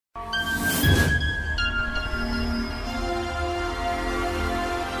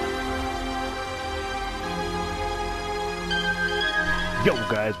Yo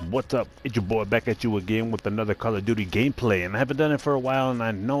guys, what's up? It's your boy back at you again with another Call of Duty gameplay, and I haven't done it for a while, and I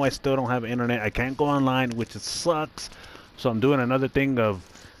know I still don't have internet. I can't go online, which it sucks. So I'm doing another thing of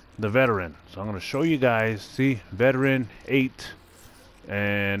the veteran. So I'm going to show you guys. See, veteran 8,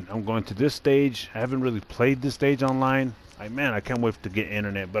 and I'm going to this stage. I haven't really played this stage online. Man, I can't wait to get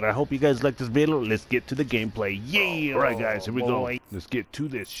internet, but I hope you guys like this video. Let's get to the gameplay. Yeah! Alright guys, here we go. Let's get to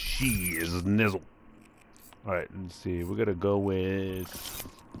this nizzle. Alright, let's see. We're gonna go with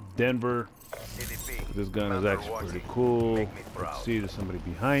Denver. This gun is actually pretty cool. Let's see, there's somebody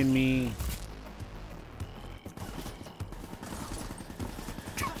behind me.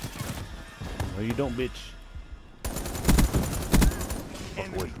 No, you don't, bitch.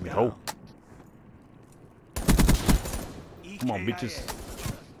 Fuck away from me, ho. Come on, bitches.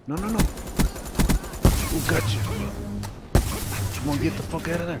 No, no, no. Who got you? Come on, get the fuck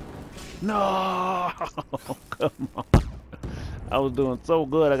out of there. No! Come on. I was doing so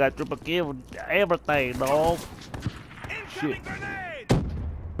good. I got triple kill with everything, dog. Shit.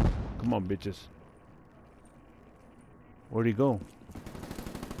 Come on, bitches. Where'd he go?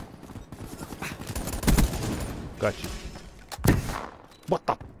 Got you. What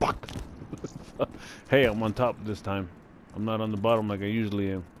the fuck? Hey, I'm on top this time. I'm not on the bottom like I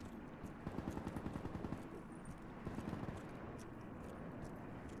usually am.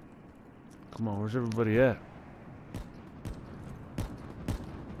 Come on, where's everybody at?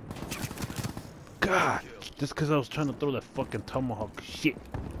 God, just because I was trying to throw that fucking tomahawk shit.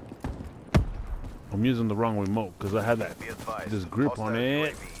 I'm using the wrong remote because I had this grip on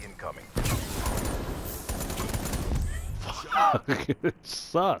it. Fuck, it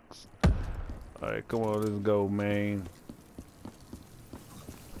sucks. Alright, come on, let's go, man.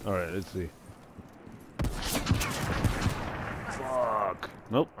 Alright, let's see. Fuck.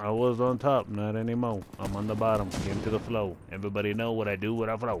 Nope, I was on top, not anymore. I'm on the bottom, into the flow. Everybody know what I do when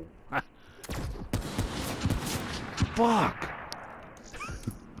I flow. Fuck!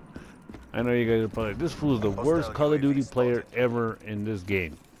 I know you guys are probably, this fool's the worst Call of Duty player ever in this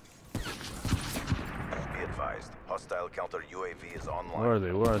game. Be advised, hostile counter UAV is online. Where are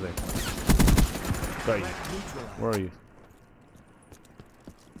they? Where are they? Got you. Where are you?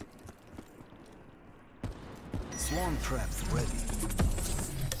 Swarm traps ready.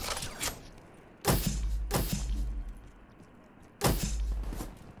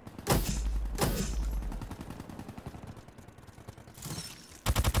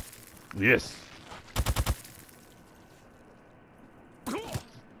 Yes.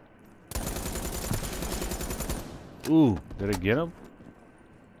 Ooh, did I get him?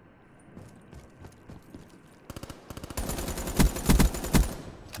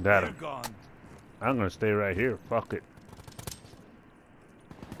 Got him. I'm gonna stay right here. Fuck it.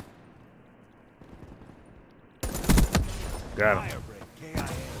 Got him.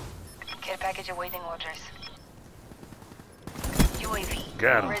 Care package awaiting orders. UAV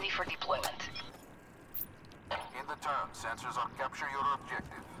Got him. ready for deployment. In the turn, sensors on capture your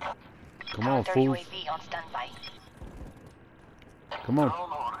objective. Come on, Counter fools. UAV on standby. Come on.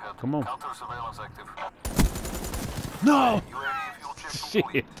 Drone overhead. Come on. Counter surveillance active. No! UAV fuel check Shit.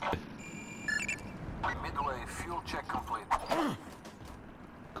 complete. Midway fuel check complete.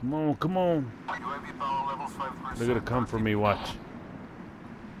 Come on, come on. UAV power levels 5%. They're gonna come for me, watch.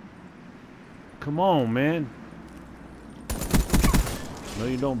 Come on, man. No,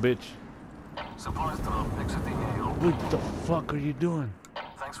 you don't, bitch. Supplies drop exiting AO. What the fuck are you doing?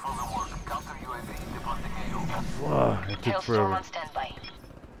 Thanks for the work. Counter UAV departing AO. Fuck, it took Hailstorm forever. on standby.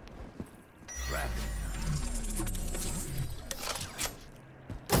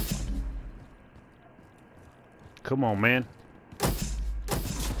 Come on, man.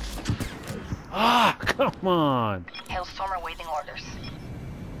 Ah, come on. Hailstorm awaiting orders.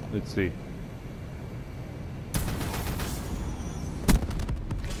 Let's see.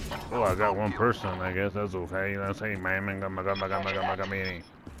 Oh, I got one person, I guess. That's okay. That's hey, man.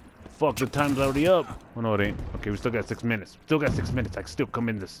 Fuck, the time's already up. Oh, no, it ain't. Okay, we still got 6 minutes. Still got 6 minutes. I can still come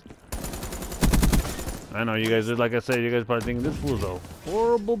in this. I know you guys, like I said, you guys probably thinking this fool's a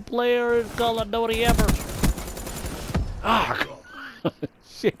horrible player in Call of Duty ever. Ah,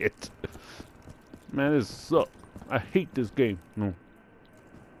 shit. Man, this sucks. I hate this game. No.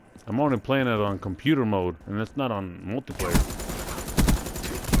 I'm only playing it on computer mode, and it's not on multiplayer.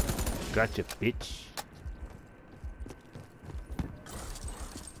 Gotcha, bitch.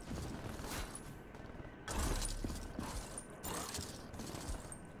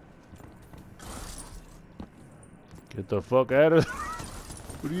 Get the fuck out of there.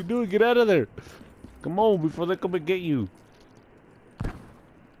 What are you doing? Get out of there. Come on, before they come and get you.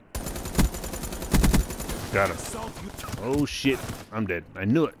 Got him. Oh shit, I'm dead. I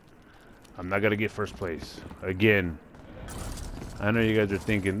knew it. I'm not gonna get first place again. I know you guys are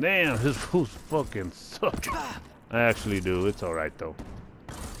thinking, damn, his fools fucking suck. I actually do. It's all right though.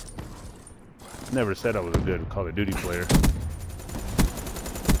 Never said I was a good Call of Duty player.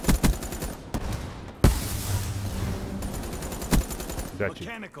 Got you.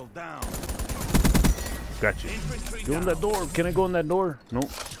 Mechanical down. Got you. Go in that door. Can I go in that door? Nope.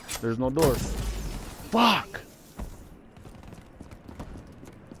 There's no door. Fuck.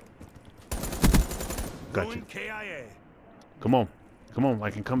 Got you. KIA. Come on. Come on. I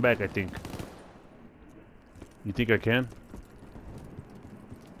can come back, I think. You think I can?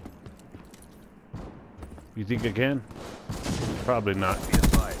 You think I can? Probably not. Be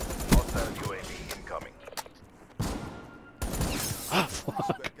advised, hostile UAV incoming. Ah,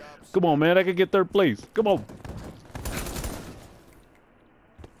 fuck. Come on, man. I can get third place. Come on.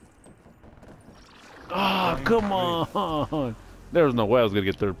 Ah, come on. There was no way I was going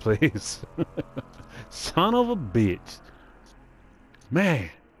to get third place. Son of a bitch. Man.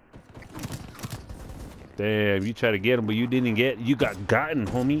 Damn, you tried to get him, but you didn't get. You got gotten,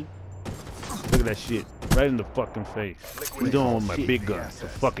 homie. Look at that shit. Right in the fucking face. I'm doing with my big gun. So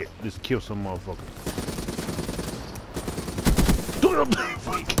fuck it. Just kill some motherfucker.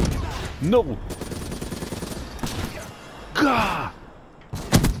 No. God.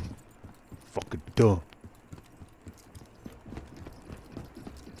 Fucking dumb.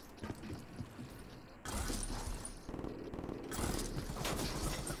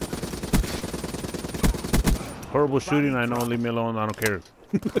 Horrible shooting, I know, leave me alone, I don't care.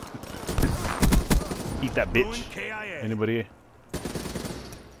 Eat that bitch. Anybody?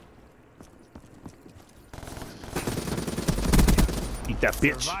 Eat that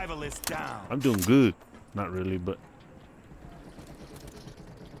bitch. Survivalist down. I'm doing good. Not really, but...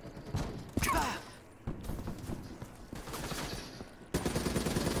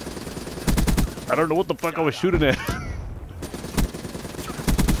 I don't know what the fuck I was shooting at.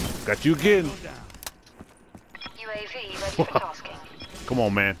 Got you again. UAV ready for tasking. Come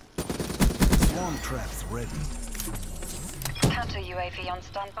on, man. Swarm traps ready. Counter UAV on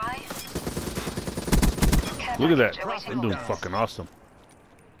standby. Care Look at that. package awaiting They're doing orders. fucking awesome.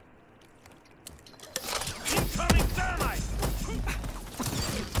 Incoming thermite.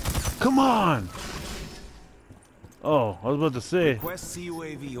 Come on. Oh, I was about to say. Request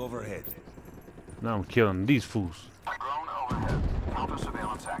CUAV overhead. Now I'm killing these fools. Drone overhead. Counter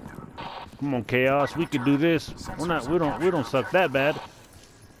surveillance active. Come on, Chaos. We can do this. We don't suck that bad.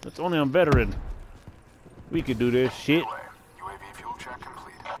 That's only on veteran. We can do this shit. UAV fuel check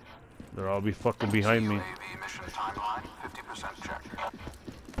complete. They'll all be fucking behind me. UAV mission timeline 50% check.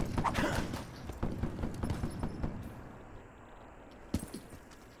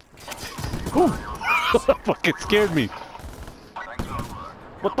 Whew. Fucking scared me. Thanks for the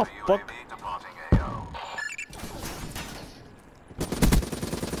work. What the fuck? UAV departing AO.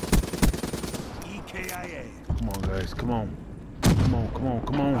 EKIA. Come on, guys. Come on. Come on, come on,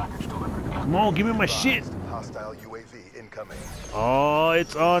 come on. Come on, give me my shit. Hostile UAV incoming. Oh,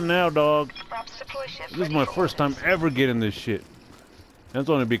 it's on now, dog. Raps deploy ship This is ready my for first time orders. ever getting this shit. That's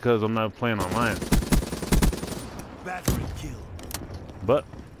only because I'm not playing online. Battery kill. But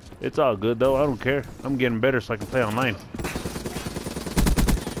it's all good, though. I don't care. I'm getting better so I can play online.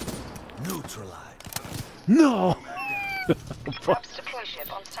 Neutralize. No! Raps deploy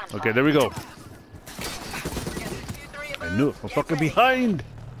ship on standby. Okay, there we go. I knew it from fucking behind.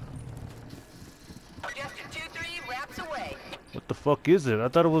 What the fuck is it? I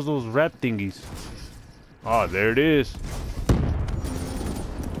thought it was those rap thingies. Oh, there it is.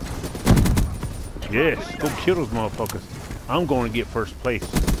 Yes, go kill those motherfuckers. I'm going to get first place.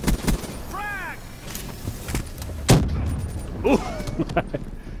 Ooh.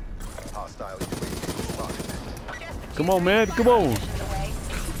 Hostile UAV spotted. Come on, man. Come on.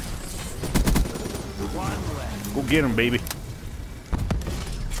 Go get him, baby.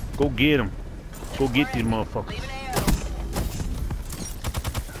 Go get him. Go get these motherfuckers.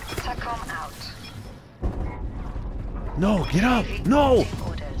 TACOM out. No, get up. No.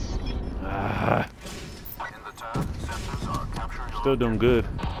 Orders. Ah, In the turn, sensors are capturing still doing good.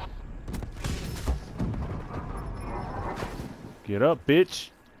 Get up, bitch.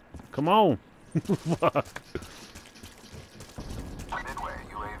 Come on. Fuck. midway.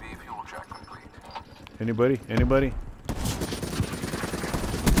 UAV fuel check complete. Anybody? Anybody?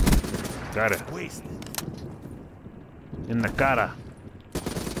 Got it. Wasted. In the cara.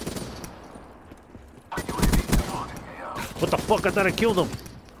 UAV departing AO. What the fuck? I thought I killed him.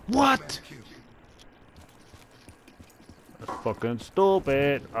 What? That's fucking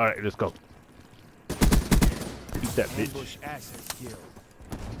stupid. Alright, let's go. Eat that bitch. Ambush asset killed.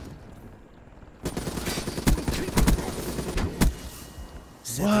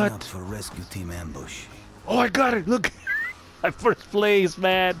 Setting What? up for rescue team ambush. Oh, I got it. Look. My first place,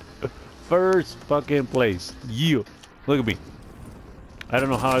 man. First fucking place. You. Look at me. I don't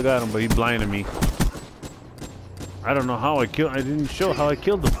know how I got him, but he blinded me. I don't know how I killed. I didn't show how I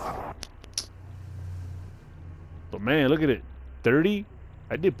killed him. But man, look at it. 30.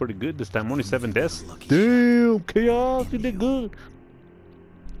 I did pretty good this time. Only 7 deaths. Damn, Chaos, you did good.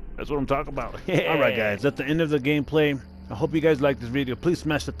 That's what I'm talking about. All right, guys. That's the end of the gameplay. I hope you guys liked this video. Please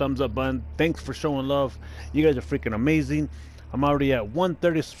smash the thumbs up button. Thanks for showing love. You guys are freaking amazing. I'm already at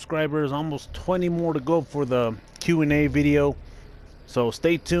 130 subscribers. Almost 20 more to go for the Q&A video. So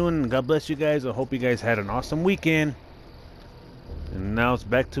stay tuned. God bless you guys. I hope you guys had an awesome weekend. And now it's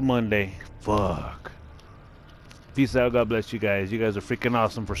back to Monday. Fuck. Peace out. God bless you guys. You guys are freaking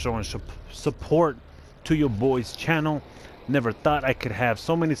awesome for showing support to your boy's channel. Never thought I could have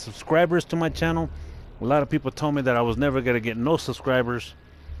so many subscribers to my channel. A lot of people told me that I was never going to get no subscribers.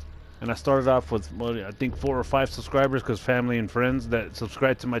 And I started off with, well, I think 4 or 5 subscribers because family and friends that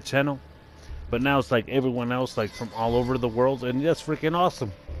subscribe to my channel. But now it's like everyone else, like from all over the world, and that's freaking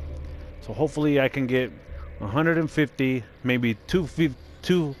awesome. So hopefully I can get 150, maybe 200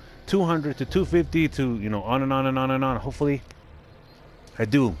 to 250 to, you know, on and on and on and on. Hopefully I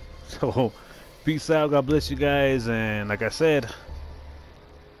do. So peace out. God bless you guys. And like I said,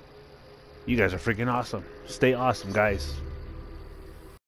 you guys are freaking awesome. Stay awesome, guys.